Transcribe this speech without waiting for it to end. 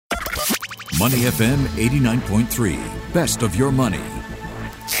Money FM 89.3. Best of your money.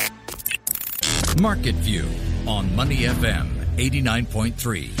 Market View on Money FM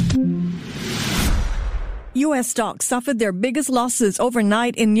 89.3. U.S. stocks suffered their biggest losses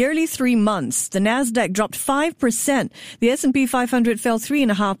overnight in nearly 3 months. The Nasdaq dropped 5%. The S&P 500 fell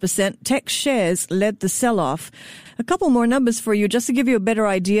 3.5%. Tech shares led the sell-off. A couple more numbers for you just to give you a better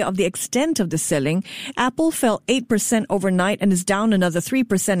idea of the extent of the selling. Apple fell 8% overnight and is down another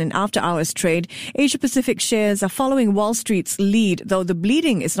 3% in after-hours trade. Asia-Pacific shares are following Wall Street's lead, though the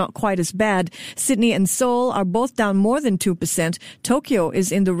bleeding is not quite as bad. Sydney and Seoul are both down more than 2%. Tokyo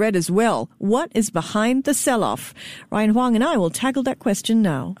is in the red as well. What is behind the sell-off? Ryan Huang and I will tackle that question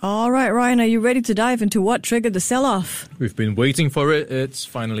now. All right, Ryan, are you ready to dive into what triggered the sell-off? We've been waiting for it. It's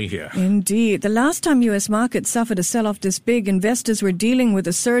finally here. Indeed. The last time U.S. markets suffered a sell-off this big, investors were dealing with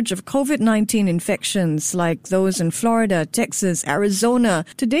a surge of COVID-19 infections like those in Florida, Texas, Arizona.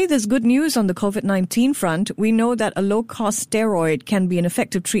 Today, there's good news on the COVID-19 front. We know that a low-cost steroid can be an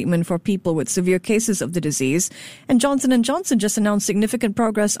effective treatment for people with severe cases of the disease. And Johnson & Johnson just announced significant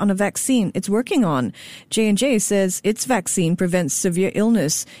progress on a vaccine it's working on. J&J says its vaccine prevents severe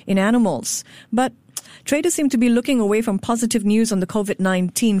illness in animals. But traders seem to be looking away from positive news on the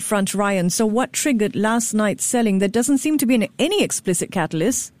COVID-19 front, Ryan. So what triggered last night's selling? There doesn't seem to be any explicit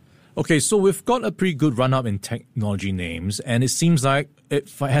catalyst. Okay, so we've got a pretty good run-up in technology names, and it seems like it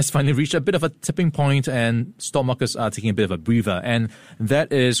has finally reached a bit of a tipping point, and stock markets are taking a bit of a breather. And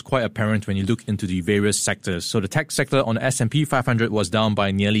that is quite apparent when you look into the various sectors. So the tech sector on the S&P 500 was down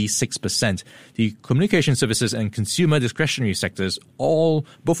by nearly 6%. The communication services and consumer discretionary sectors,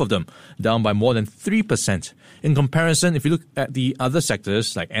 both of them, down by more than 3%. In comparison, if you look at the other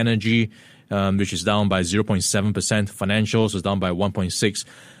sectors like energy, which is down by 0.7%, financials was down by 1.6%.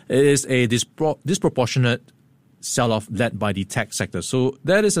 It is a disproportionate sell-off led by the tech sector. So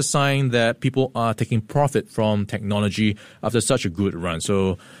that is a sign that people are taking profit from technology after such a good run.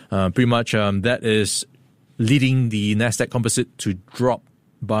 So pretty much that is leading the Nasdaq Composite to drop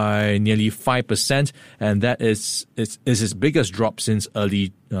by nearly 5%, and that is its biggest drop since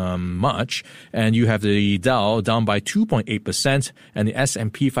early March. And you have the Dow down by 2.8% and the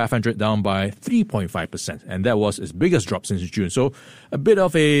S&P 500 down by 3.5%, and that was its biggest drop since June. So a bit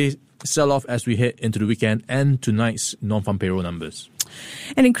of a sell-off as we head into the weekend and tonight's non-farm payroll numbers.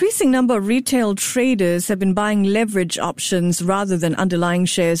 An increasing number of retail traders have been buying leverage options rather than underlying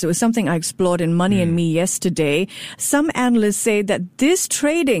shares. It was something I explored in Money and Me yesterday. Some analysts say that this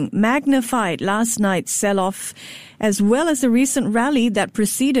trading magnified last night's sell-off as well as the recent rally that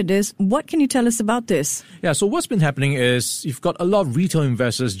preceded this. What can you tell us about this? Yeah, so what's been happening is you've got a lot of retail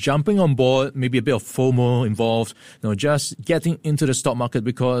investors jumping on board, maybe a bit of FOMO involved, just getting into the stock market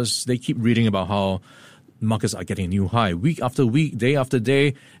because they keep reading about how markets are getting a new high week after week, day after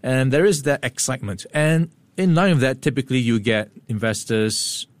day, and there is that excitement. And in line with that, typically you get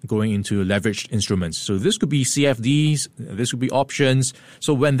investors going into leveraged instruments. So this could be CFDs, this could be options.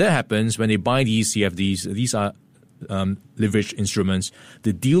 So when that happens, when they buy these CFDs, these are leveraged instruments,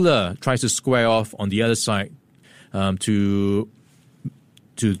 the dealer tries to square off on the other side to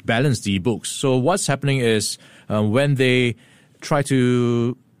balance the books. So what's happening is when they try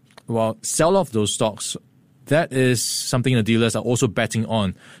to sell off those stocks, that is something the dealers are also betting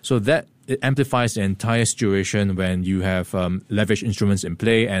on. So that it amplifies the entire situation when you have leverage instruments in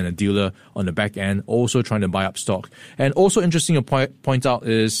play and a dealer on the back end also trying to buy up stock. And also interesting to point out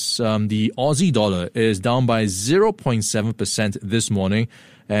is the Aussie dollar is down by 0.7% this morning,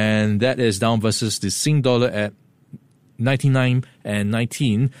 and that is down versus the Sing dollar at 99 and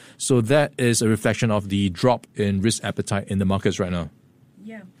 19. So that is a reflection of the drop in risk appetite in the markets right now.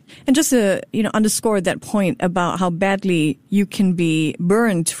 Yeah. And just to, underscore that point about how badly you can be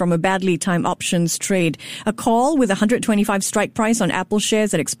burned from a badly timed options trade. A call with a 125 strike price on Apple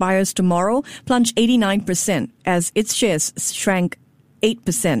shares that expires tomorrow plunged 89% as its shares shrank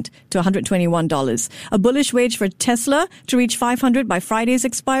 8% to $121. A bullish wage for Tesla to reach 500 by Friday's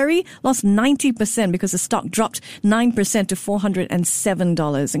expiry lost 90% because the stock dropped 9% to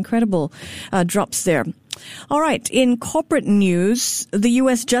 $407. Incredible drops there. All right. In corporate news, the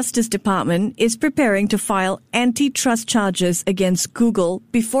U.S. Justice Department is preparing to file antitrust charges against Google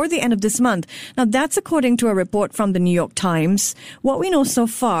before the end of this month. Now, that's according to a report from the New York Times. What we know so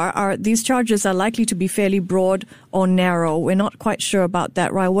far are these charges are likely to be fairly broad or narrow. We're not quite sure about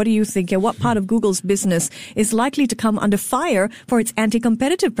that, right? What do you think? And what part of Google's business is likely to come under fire for its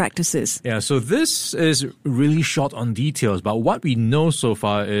anti-competitive practices? Yeah, so this is really short on details, but what we know so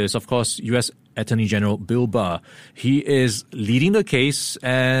far is, of course, U.S. Attorney General Bill Barr. He is leading the case,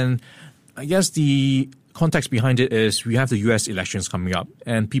 and I guess the context behind it is we have the US elections coming up,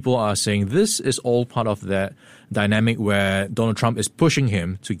 and people are saying this is all part of that dynamic where Donald Trump is pushing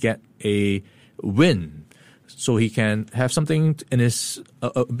him to get a win so he can have something in his,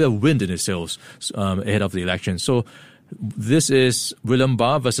 a bit of wind in his sails ahead of the election. So this is William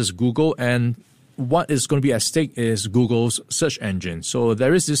Barr versus Google, and what is going to be at stake is Google's search engine. So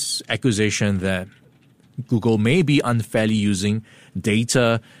there is this accusation that Google may be unfairly using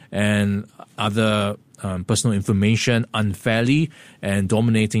data and other personal information unfairly and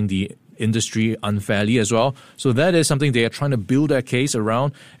dominating the industry unfairly as well. So that is something they are trying to build their case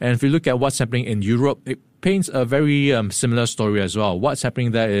around. And if you look at what's happening in Europe, it paints a very similar story as well. What's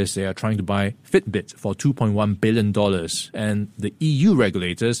happening there is they are trying to buy Fitbit for $2.1 billion. And the EU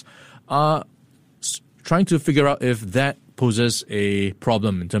regulators are trying to figure out if that poses a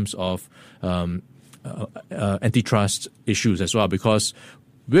problem in terms of antitrust issues as well, because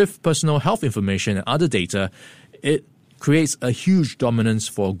with personal health information and other data, it creates a huge dominance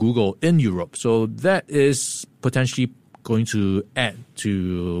for Google in Europe. So that is potentially going to add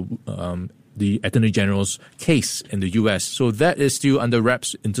to the Attorney General's case in the US. So that is still under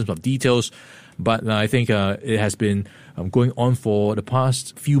wraps in terms of details. But I think it has been going on for the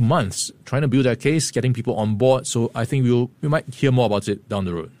past few months, trying to build that case, getting people on board. So I think we might hear more about it down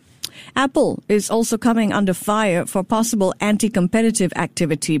the road. Apple is also coming under fire for possible anti-competitive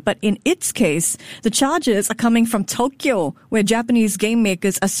activity. But in its case, the charges are coming from Tokyo, where Japanese game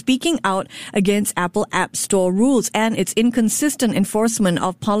makers are speaking out against Apple App Store rules and its inconsistent enforcement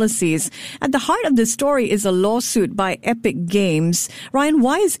of policies. At the heart of this story is a lawsuit by Epic Games. Ryan,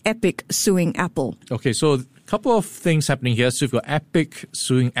 why is Epic suing Apple? Okay, so a couple of things happening here. So you've got Epic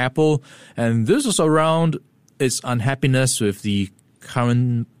suing Apple, and this is around its unhappiness with the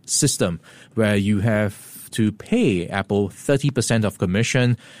current system where you have to pay Apple 30% of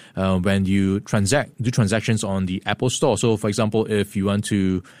commission when you do transactions on the Apple Store. So, for example, if you want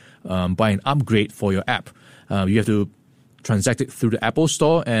to buy an upgrade for your app, you have to transact it through the Apple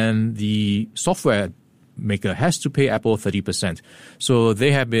Store, and the software maker has to pay Apple 30%. So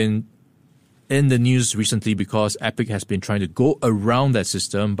they have been in the news recently because Epic has been trying to go around that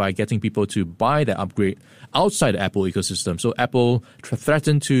system by getting people to buy the upgrade outside the Apple ecosystem. So Apple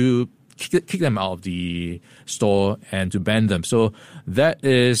threatened to kick them out of the store and to ban them. So that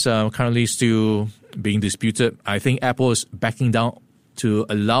is currently still being disputed. I think Apple is backing down to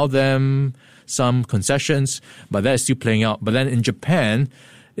allow them some concessions, but that is still playing out. But then in Japan,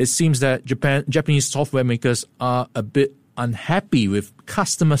 it seems that Japanese software makers are a bit unhappy with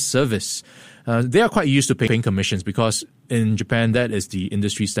customer service. They are quite used to paying commissions because in Japan, that is the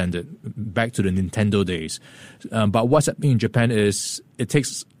industry standard, back to the Nintendo days. But what's happening in Japan is it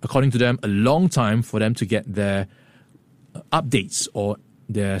takes, according to them, a long time for them to get their updates or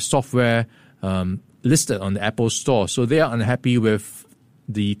their software listed on the Apple Store. So they are unhappy with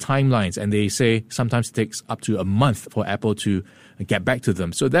the timelines, and they say sometimes it takes up to a month for Apple to get back to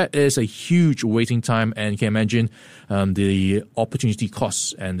them. So that is a huge waiting time, and you can imagine the opportunity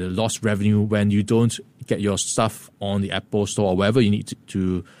costs and the lost revenue when you don't get your stuff on the Apple Store or wherever you need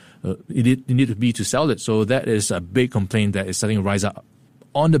to be to sell it. So that is a big complaint that is starting to rise up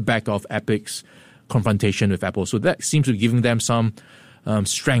on the back of Epic's confrontation with Apple. So that seems to be giving them some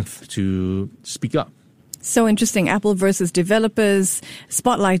strength to speak up. So interesting. Apple versus developers,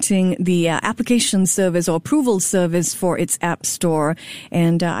 spotlighting the application service or approval service for its app store.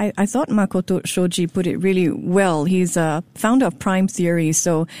 And I thought Makoto Shoji put it really well. He's a founder of Prime Theory.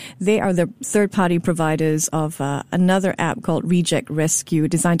 So they are the third-party providers of another app called Reject Rescue,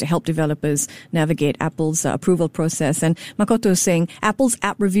 designed to help developers navigate Apple's approval process. And Makoto is saying Apple's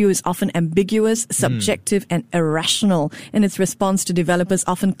app review is often ambiguous, subjective, and irrational in its response to developers,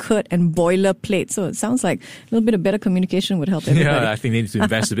 often curt and boilerplate. So it sounds like a little bit of better communication would help everybody. Yeah, I think they need to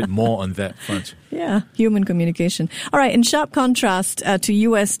invest a bit more on that front. Yeah, human communication. All right, in sharp contrast to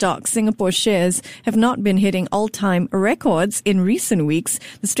U.S. stocks, Singapore shares have not been hitting all-time records in recent weeks.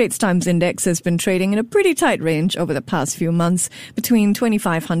 The Straits Times Index has been trading in a pretty tight range over the past few months, between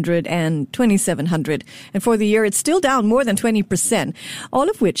 2,500 and 2,700. And for the year, it's still down more than 20%, all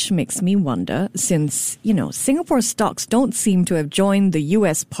of which makes me wonder, since, Singapore stocks don't seem to have joined the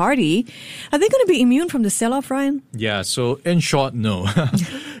U.S. party, are they going to be immune from the sell-off, Ryan? Yeah, so in short, no.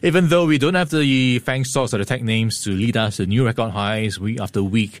 Even though we don't have the FANG stocks or the tech names to lead us to new record highs week after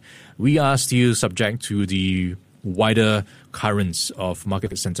week, we are still subject to the wider currents of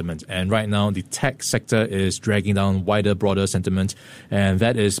market sentiment. And right now, the tech sector is dragging down wider, broader sentiment. And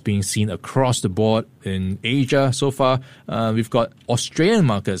that is being seen across the board in Asia so far. We've got Australian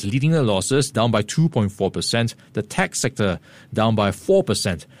markets leading the losses, down by 2.4%. The tech sector down by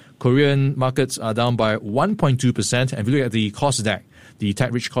 4%. Korean markets are down by 1.2%. And if you look at the Kosdaq, the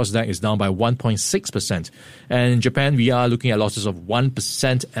tech-rich Kosdaq is down by 1.6%. And in Japan, we are looking at losses of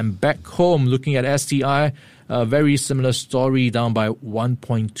 1%. And back home, looking at STI, a very similar story, down by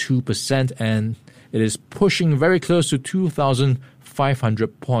 1.2%. And it is pushing very close to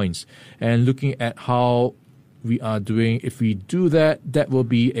 2,500 points. And looking at how we are doing, if we do that, that will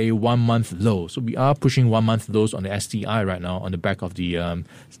be a 1-month low. So we are pushing 1-month lows on the STI right now on the back of the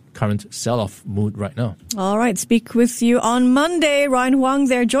current sell-off mood right now. All right, speak with you on Monday. Ryan Huang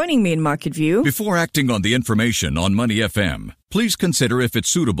there joining me in Market View. Before acting on the information on Money FM, please consider if it's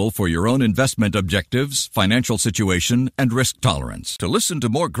suitable for your own investment objectives, financial situation, and risk tolerance. To listen to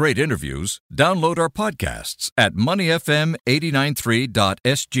more great interviews, download our podcasts at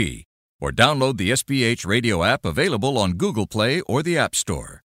moneyfm893.sg or download the SPH radio app available on Google Play or the App Store.